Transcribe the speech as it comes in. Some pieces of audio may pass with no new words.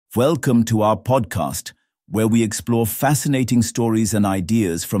Welcome to our podcast, where we explore fascinating stories and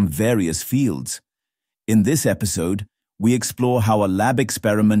ideas from various fields. In this episode, we explore how a lab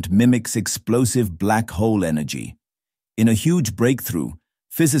experiment mimics explosive black hole energy. In a huge breakthrough,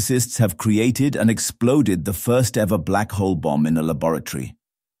 physicists have created and exploded the first ever black hole bomb in a laboratory.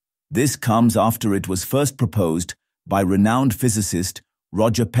 This comes after it was first proposed by renowned physicist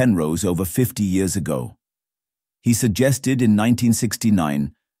Roger Penrose over 50 years ago. He suggested in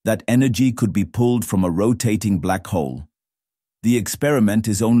 1969 that energy could be pulled from a rotating black hole. The experiment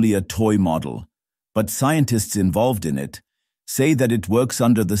is only a toy model, but scientists involved in it say that it works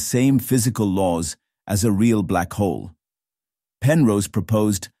under the same physical laws as a real black hole. Penrose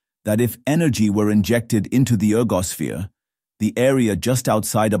proposed that if energy were injected into the ergosphere, the area just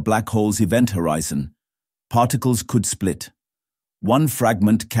outside a black hole's event horizon, particles could split. One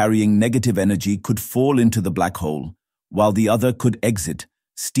fragment carrying negative energy could fall into the black hole, while the other could exit,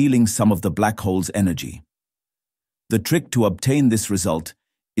 stealing some of the black hole's energy. The trick to obtain this result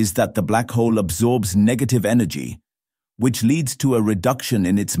is that the black hole absorbs negative energy, which leads to a reduction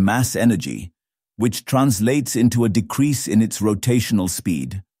in its mass energy, which translates into a decrease in its rotational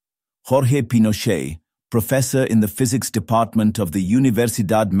speed. Jorge Pinochet, professor in the physics department of the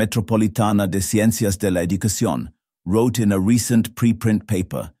Universidad Metropolitana de Ciencias de la Educación, wrote in a recent preprint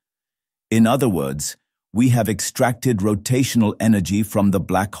paper, "In other words, we have extracted rotational energy from the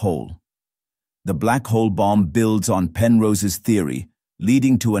black hole." The black hole bomb builds on Penrose's theory,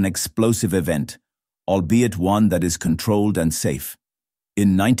 leading to an explosive event, albeit one that is controlled and safe.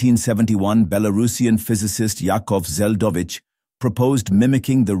 In 1971, Belarusian physicist Yakov Zeldovich proposed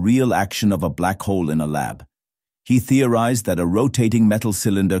mimicking the real action of a black hole in a lab. He theorized that a rotating metal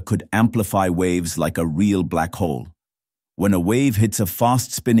cylinder could amplify waves like a real black hole. When a wave hits a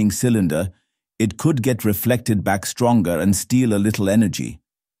fast-spinning cylinder, it could get reflected back stronger and steal a little energy.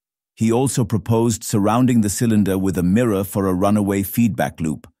 He also proposed surrounding the cylinder with a mirror for a runaway feedback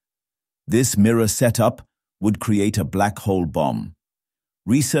loop. This mirror setup would create a black hole bomb.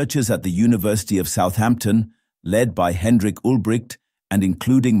 Researchers at the University of Southampton, led by Hendrik Ulbricht and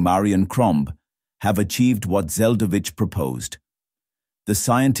including Marion Cromb, have achieved what Zeldovich proposed. The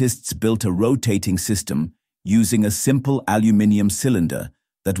scientists built a rotating system using a simple aluminium cylinder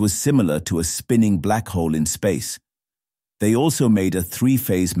that was similar to a spinning black hole in space. They also made a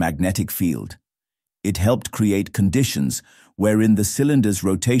three-phase magnetic field. It helped create conditions wherein the cylinder's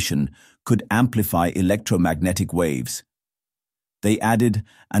rotation could amplify electromagnetic waves. They added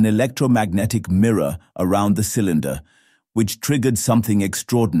an electromagnetic mirror around the cylinder, which triggered something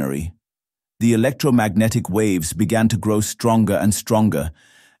extraordinary. The electromagnetic waves began to grow stronger and stronger,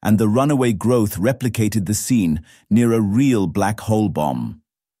 and the runaway growth replicated the scene near a real black hole bomb.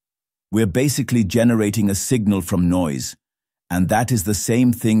 "We're basically generating a signal from noise, and that is the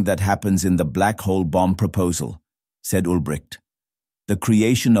same thing that happens in the black hole bomb proposal," said Ulbricht. "The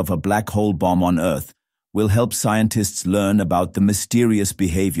creation of a black hole bomb on Earth will help scientists learn about the mysterious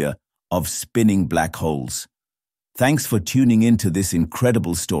behavior of spinning black holes." Thanks for tuning in to this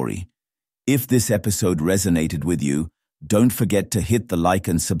incredible story. If this episode resonated with you, don't forget to hit the like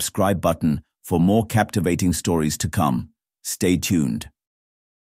and subscribe button for more captivating stories to come. Stay tuned.